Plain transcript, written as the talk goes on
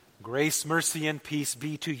Grace, mercy, and peace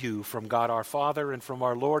be to you from God our Father and from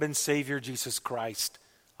our Lord and Savior Jesus Christ.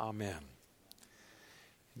 Amen.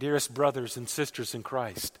 Dearest brothers and sisters in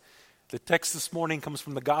Christ, the text this morning comes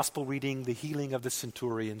from the gospel reading, the healing of the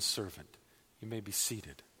centurion's servant. You may be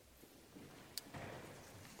seated.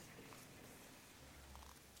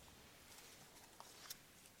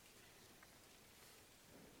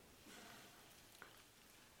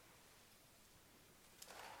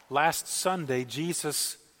 Last Sunday,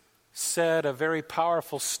 Jesus said a very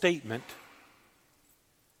powerful statement,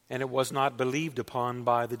 and it was not believed upon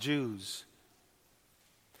by the Jews.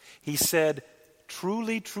 He said,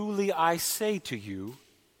 "Truly, truly, I say to you,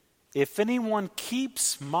 if anyone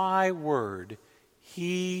keeps my word,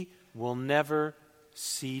 he will never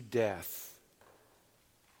see death."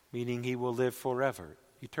 Meaning he will live forever,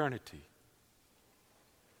 eternity.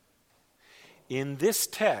 In this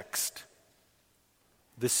text,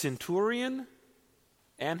 the centurion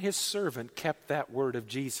and his servant kept that word of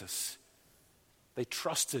Jesus. They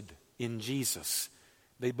trusted in Jesus.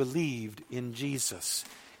 They believed in Jesus.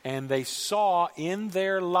 And they saw in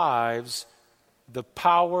their lives the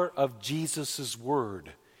power of Jesus'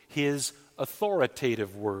 word, his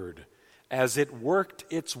authoritative word, as it worked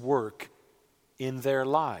its work in their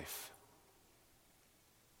life.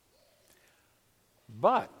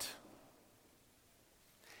 But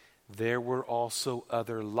there were also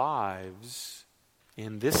other lives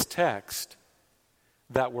in this text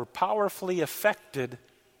that were powerfully affected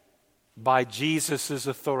by Jesus'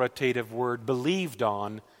 authoritative word, believed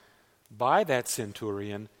on by that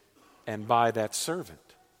centurion and by that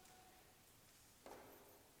servant.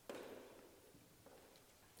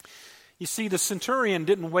 You see, the centurion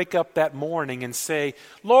didn't wake up that morning and say,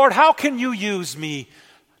 "Lord, how can you use me?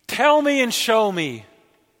 Tell me and show me."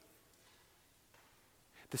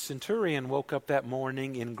 The centurion woke up that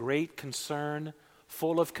morning in great concern,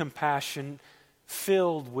 full of compassion,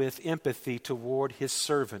 filled with empathy toward his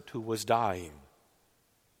servant who was dying.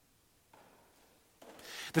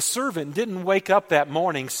 The servant didn't wake up that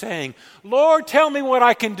morning saying, "Lord, tell me what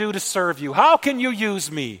I can do to serve you. How can you use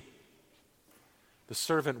me?" The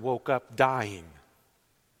servant woke up dying.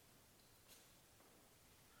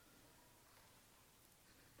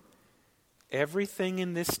 Everything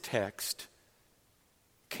in this text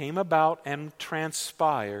came about and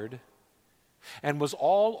transpired and was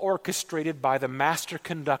all orchestrated by the master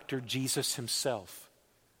conductor, Jesus himself.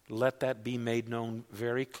 Let that be made known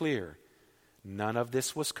very clear. None of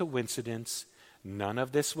this was coincidence, none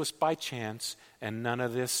of this was by chance, and none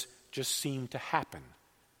of this just seemed to happen.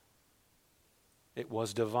 It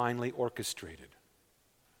was divinely orchestrated.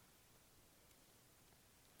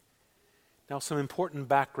 Now, some important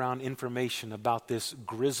background information about this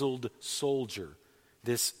grizzled soldier,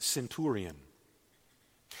 this centurion.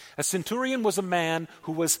 A centurion was a man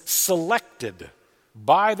who was selected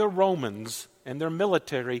by the Romans and their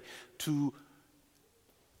military to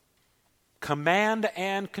command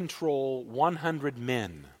and control 100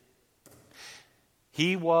 men.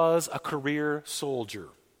 He was a career soldier.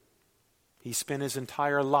 He spent his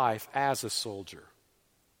entire life as a soldier.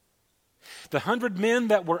 The 100 men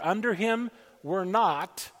that were under him were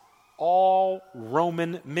not all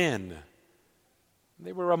Roman men.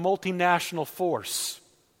 They were a multinational force,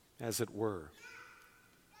 as it were.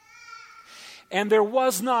 And there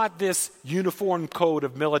was not this uniform code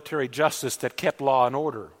of military justice that kept law and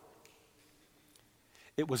order.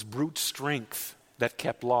 It was brute strength that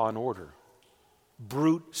kept law and order.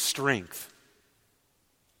 Brute strength.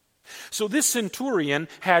 So this centurion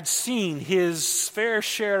had seen his fair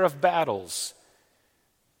share of battles.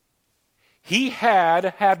 He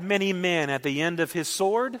had many men at the end of his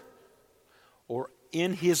sword or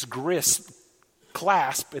in his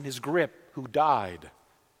clasp in his grip who died.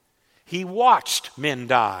 He watched men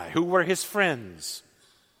die who were his friends.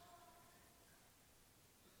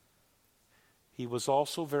 He was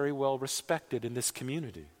also very well respected in this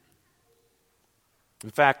community.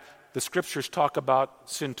 In fact, the scriptures talk about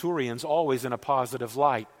centurions always in a positive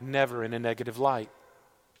light, never in a negative light.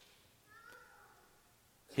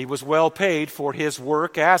 He was well paid for his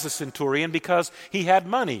work as a centurion because he had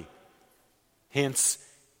money. Hence,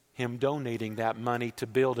 him donating that money to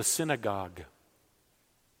build a synagogue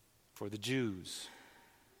for the Jews.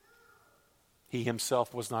 He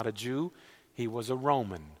himself was not a Jew, he was a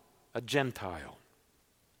Roman, a Gentile.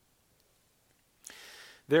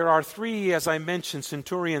 There are 3, as I mentioned,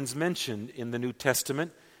 centurions mentioned in the New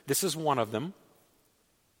Testament. This is one of them.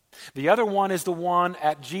 The other one is the one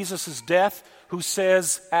at Jesus' death who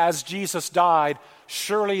says, as Jesus died,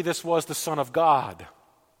 surely this was the Son of God.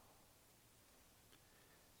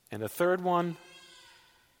 And the third one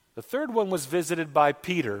was visited by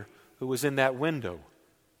Peter, who was in that window.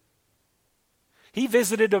 He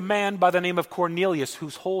visited a man by the name of Cornelius,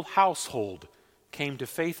 whose whole household came to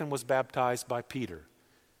faith and was baptized by Peter.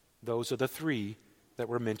 Those are the three that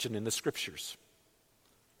were mentioned in the Scriptures.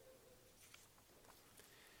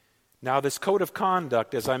 Now, this code of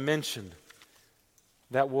conduct, as I mentioned,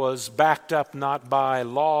 that was backed up not by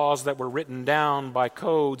laws that were written down by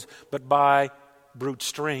codes, but by brute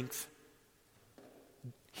strength.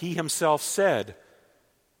 He himself said,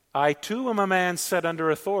 I too am a man set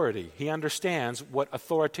under authority. He understands what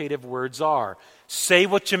authoritative words are. Say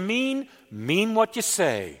what you mean what you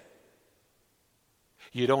say.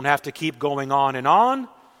 You don't have to keep going on,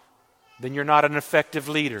 then you're not an effective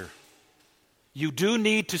leader. You do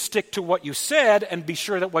need to stick to what you said and be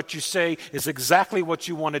sure that what you say is exactly what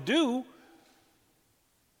you want to do.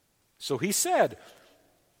 So he said,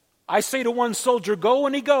 I say to one soldier, go,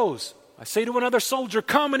 and he goes. I say to another soldier,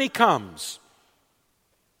 come, and he comes.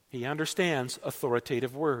 He understands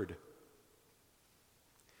authoritative word.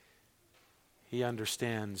 He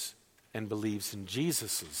understands and believes in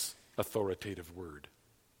Jesus' authoritative word.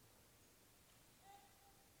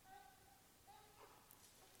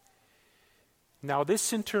 Now, this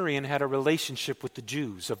centurion had a relationship with the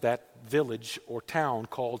Jews of that village or town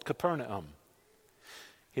called Capernaum.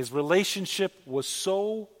 His relationship was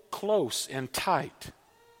so close and tight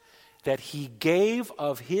that he gave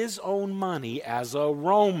of his own money as a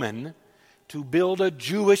Roman to build a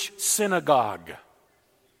Jewish synagogue.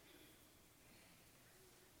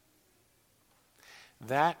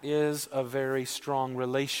 That is a very strong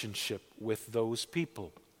relationship with those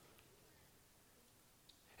people.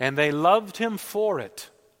 And they loved him for it.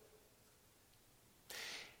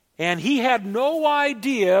 And he had no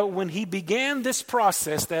idea when he began this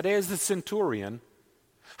process, that is the centurion,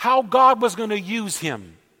 how God was going to use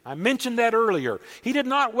him. I mentioned that earlier. He did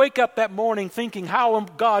not wake up that morning thinking, how am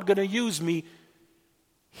God going to use me?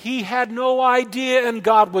 He had no idea, and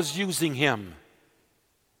God was using him.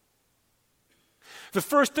 The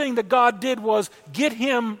first thing that God did was get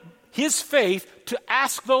him his faith to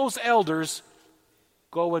ask those elders,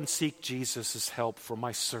 go and seek Jesus' help for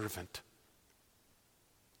my servant.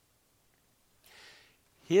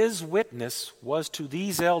 His witness was to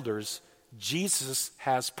these elders, Jesus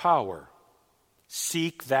has power.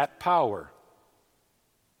 Seek that power.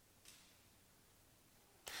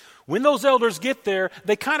 When those elders get there,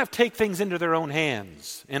 they kind of take things into their own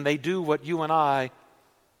hands, and they do what you and I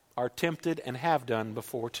are tempted and have done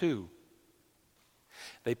before too.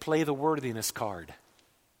 They play the worthiness card.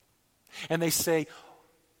 And they say,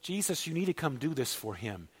 Jesus, you need to come do this for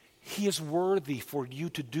him. He is worthy for you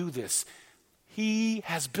to do this. He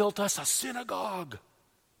has built us a synagogue.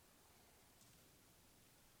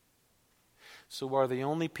 So are the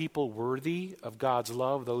only people worthy of God's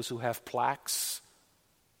love those who have plaques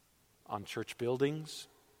on church buildings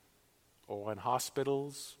or in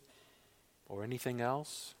hospitals or anything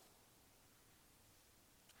else?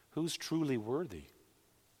 Who's truly worthy?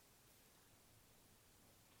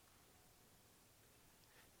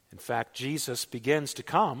 In fact, Jesus begins to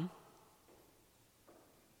come,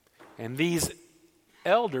 and these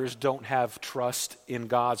elders don't have trust in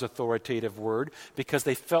God's authoritative word because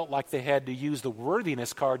they felt like they had to use the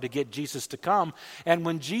worthiness card to get Jesus to come. And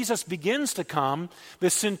when Jesus begins to come, the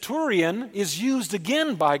centurion is used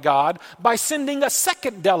again by God by sending a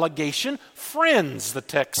second delegation, friends, the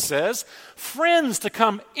text says, friends to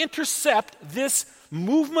come intercept this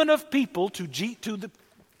movement of people to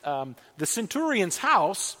the centurion's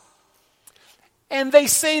house. And they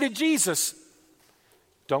say to Jesus,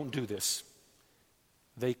 don't do this.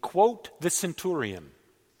 They quote the centurion.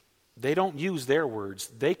 They don't use their words.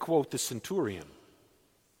 They quote the centurion.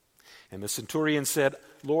 And the centurion said,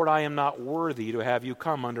 Lord, I am not worthy to have you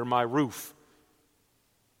come under my roof.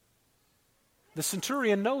 The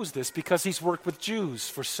centurion knows this because he's worked with Jews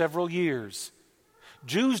for several years.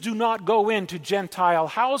 Jews do not go into Gentile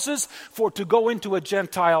houses, for to go into a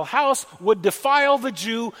Gentile house would defile the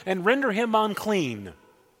Jew and render him unclean.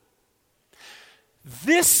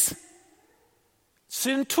 This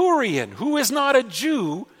centurion, who is not a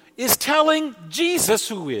Jew, is telling Jesus,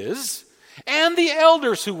 who is, and the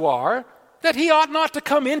elders who are, that he ought not to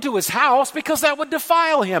come into his house because that would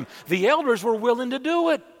defile him. The elders were willing to do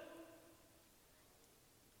it.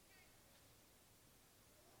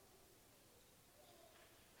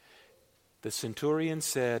 The centurion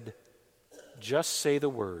said, just say the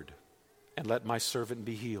word and let my servant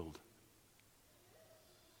be healed.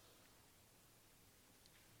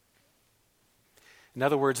 In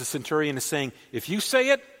other words, the centurion is saying, if you say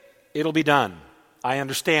it, it'll be done. I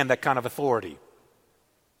understand that kind of authority.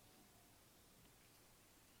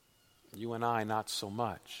 You and I, not so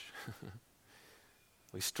much.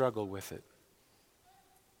 We struggle with it,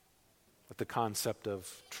 with the concept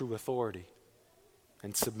of true authority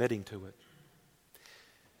and submitting to it.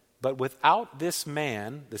 But without this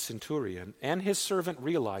man, the centurion, and his servant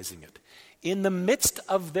realizing it, in the midst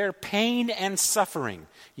of their pain and suffering,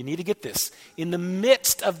 you need to get this, in the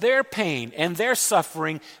midst of their pain and their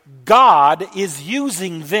suffering, God is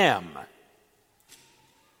using them.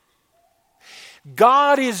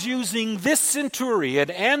 God is using this centurion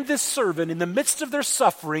and this servant in the midst of their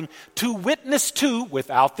suffering to witness to,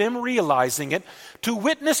 without them realizing it, to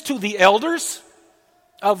witness to the elders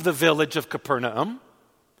of the village of Capernaum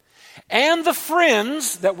and the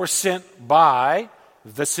friends that were sent by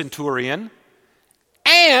the centurion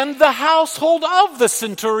and the household of the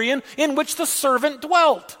centurion in which the servant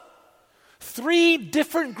dwelt. 3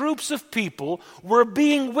 different groups of people were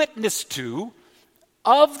being witnessed to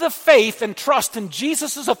of the faith and trust in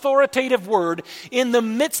Jesus' authoritative word in the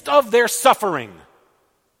midst of their suffering.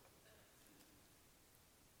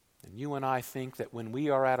 And you and I think that when we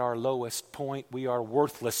are at our lowest point, we are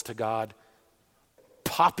worthless to God.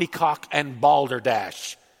 Poppycock and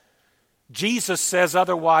balderdash. Jesus says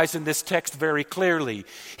otherwise in this text very clearly.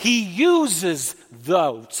 He uses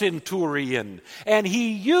the centurion and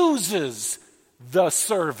he uses the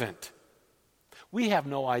servant. We have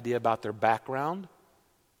no idea about their background.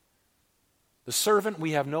 The servant,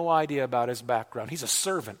 we have no idea about his background. He's a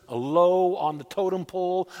servant, a low on the totem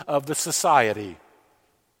pole of the society.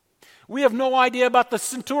 We have no idea about the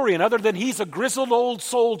centurion other than he's a grizzled old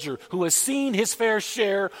soldier who has seen his fair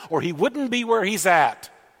share or he wouldn't be where he's at.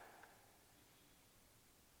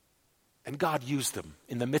 And God used them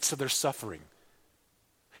in the midst of their suffering.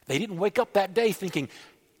 They didn't wake up that day thinking,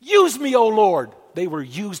 use me, O Lord. They were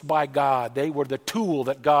used by God. They were the tool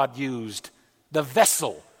that God used, the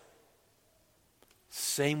vessel.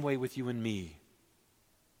 Same way with you and me.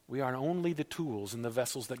 We are only the tools and the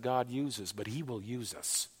vessels that God uses, but He will use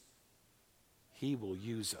us. He will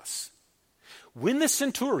use us. When the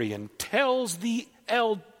centurion tells the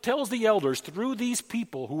elders through these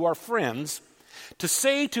people who are friends to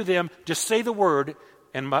say to them, just say the word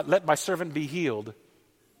and let my servant be healed,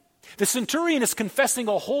 the centurion is confessing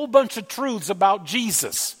a whole bunch of truths about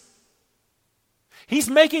Jesus. He's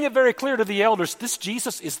making it very clear to the elders, this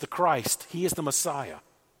Jesus is the Christ. He is the Messiah.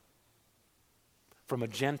 From a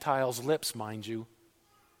Gentile's lips, mind you.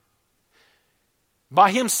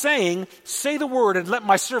 By him saying, say the word and let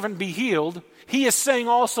my servant be healed, he is saying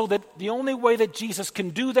also that the only way that Jesus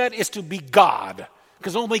can do that is to be God,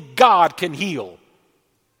 because only God can heal.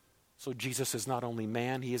 So Jesus is not only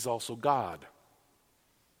man, he is also God.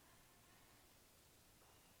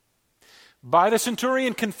 By the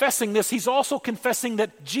centurion confessing this, he's also confessing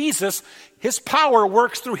that Jesus, his power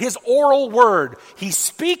works through his oral word. He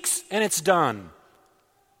speaks and it's done.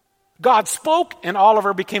 God spoke and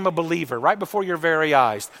Oliver became a believer right before your very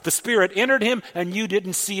eyes. The Spirit entered him and you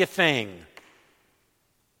didn't see a thing.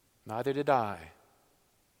 Neither did I.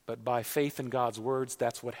 But by faith in God's words,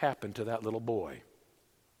 that's what happened to that little boy.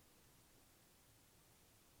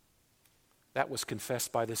 That was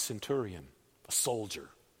confessed by this centurion, a soldier.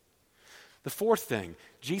 The fourth thing,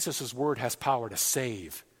 Jesus' word has power to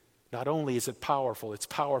save. Not only is it powerful, it's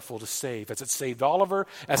powerful to save. As it saved Oliver,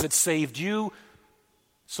 as it saved you,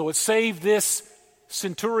 so it saved this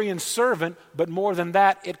centurion's servant, but more than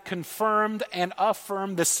that, it confirmed and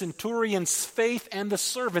affirmed the centurion's faith and the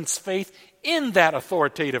servant's faith in that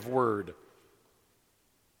authoritative word.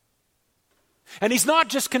 And he's not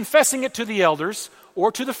just confessing it to the elders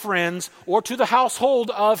or to the friends or to the household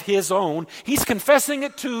of his own. He's confessing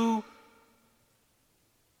it to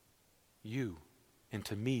you and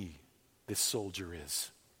to me, this soldier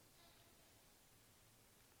is.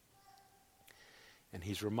 And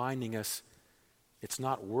he's reminding us it's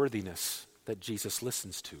not worthiness that Jesus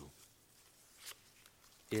listens to.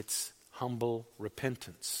 It's humble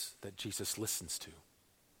repentance that Jesus listens to.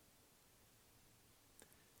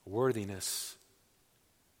 Worthiness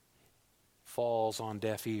falls on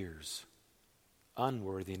deaf ears.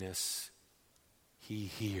 Unworthiness, he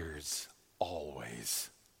hears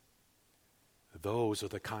always. Those are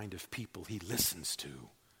the kind of people he listens to,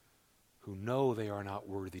 who know they are not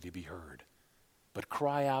worthy to be heard, but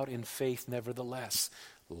cry out in faith nevertheless,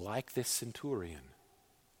 like this centurion.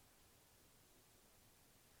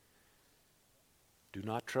 Do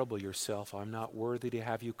not trouble yourself. I'm not worthy to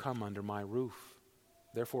have you come under my roof.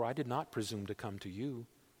 Therefore I did not presume to come to you,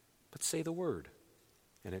 but say the word,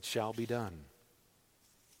 and it shall be done.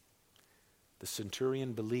 The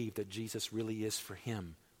centurion believed that Jesus really is for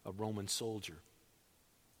him a Roman soldier.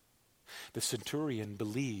 The centurion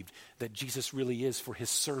believed that Jesus really is for his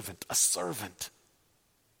servant, a servant.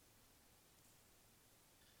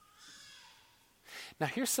 Now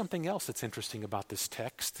here's something else that's interesting about this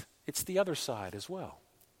text. It's the other side as well.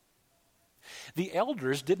 The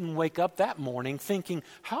elders didn't wake up that morning thinking,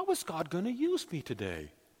 how is God going to use me today?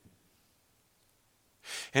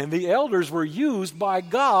 And the elders were used by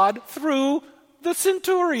God through the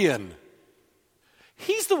centurion.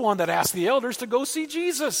 He's the one that asked the elders to go see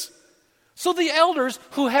Jesus. So the elders,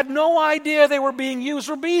 who had no idea they were being used,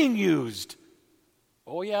 were being used.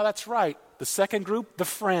 Oh yeah, that's right. The second group, the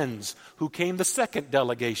friends, who came the second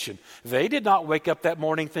delegation. They did not wake up that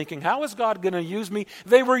morning thinking, how is God going to use me?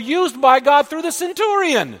 They were used by God through the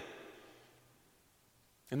centurion.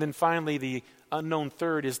 And then finally, the unknown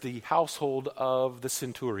third is the household of the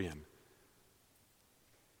centurion.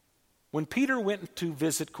 When Peter went to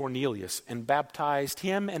visit Cornelius and baptized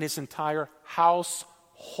him and his entire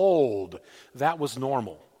household, that was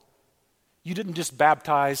normal. You didn't just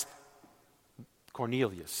baptize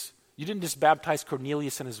Cornelius. You didn't just baptize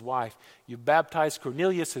Cornelius and his wife. You baptized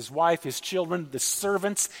Cornelius, his wife, his children, the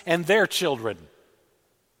servants, and their children.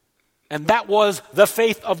 And that was the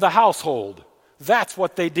faith of the household. That's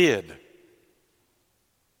what they did.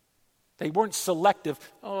 They weren't selective.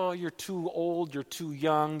 Oh, you're too old, you're too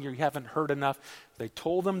young, you haven't heard enough. They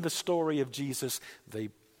told them the story of Jesus. They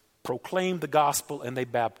proclaimed the gospel and they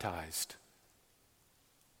baptized.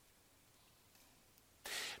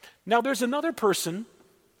 Now there's another person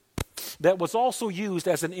that was also used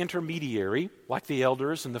as an intermediary, like the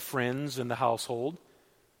elders and the friends and the household,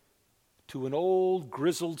 to an old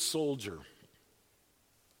grizzled soldier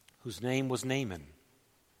whose name was Naaman.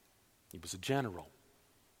 He was a general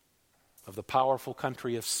of the powerful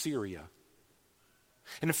country of Syria.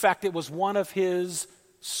 And in fact, it was one of his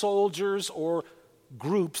soldiers or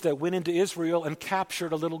groups that went into Israel and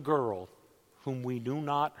captured a little girl whom we knew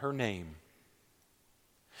not her name.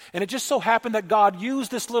 And it just so happened that God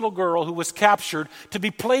used this little girl who was captured to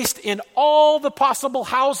be placed in all the possible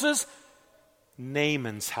houses,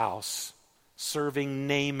 Naaman's house, serving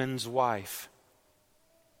Naaman's wife.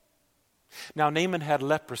 Now Naaman had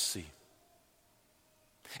leprosy.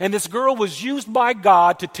 And this girl was used by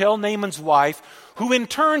God to tell Naaman's wife, who in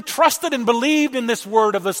turn trusted and believed in this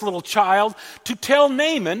word of this little child, to tell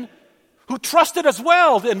Naaman, who trusted as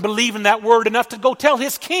well and believed in that word enough to go tell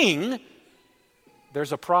his king,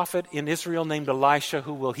 there's a prophet in Israel named Elisha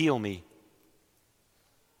who will heal me.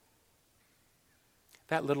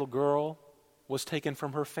 That little girl was taken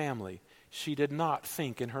from her family. She did not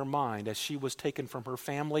think in her mind, as she was taken from her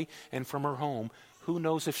family and from her home, who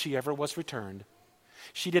knows if she ever was returned.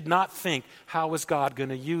 She did not think, how is God going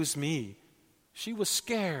to use me? She was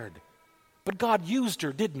scared. But God used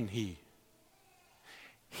her, didn't He?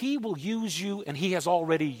 He will use you, and He has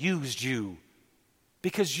already used you.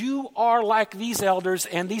 Because you are like these elders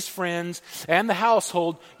and these friends and the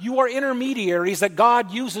household. You are intermediaries that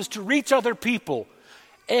God uses to reach other people.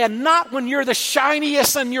 And not when you're the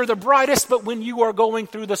shiniest and you're the brightest, but when you are going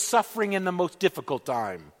through the suffering and the most difficult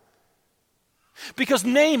time. Because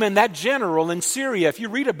Naaman, that general in Syria, if you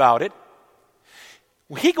read about it,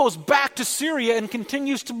 he goes back to Syria and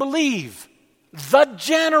continues to believe. The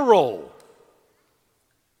general.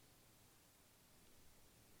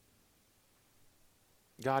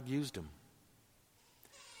 God used him.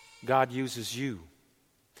 God uses you.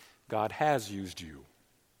 God has used you.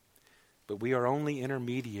 But we are only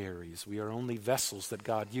intermediaries. We are only vessels that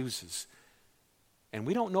God uses. And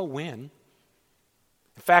we don't know when.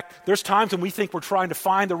 In fact, there's times when we think we're trying to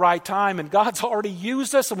find the right time, and God's already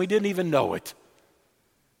used us and we didn't even know it.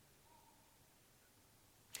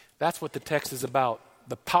 That's what the text is about.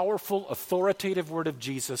 The powerful, authoritative word of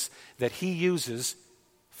Jesus that He uses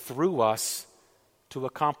through us to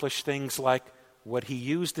accomplish things like what He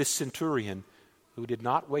used this centurion who did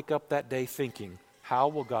not wake up that day thinking, how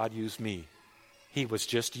will God use me? He was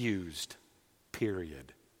just used,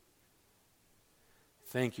 period.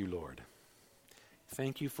 Thank you, Lord.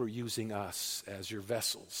 Thank you for using us as your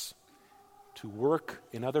vessels to work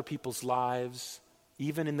in other people's lives,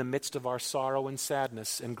 even in the midst of our sorrow and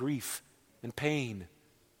sadness and grief and pain.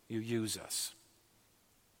 You use us.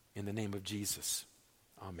 In the name of Jesus,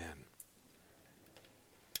 amen.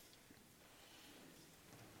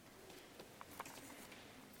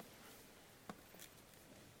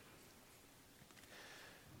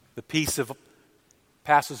 The peace of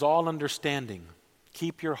passes all understanding.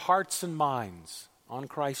 Keep your hearts and minds on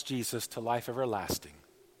Christ Jesus to life everlasting.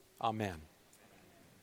 Amen.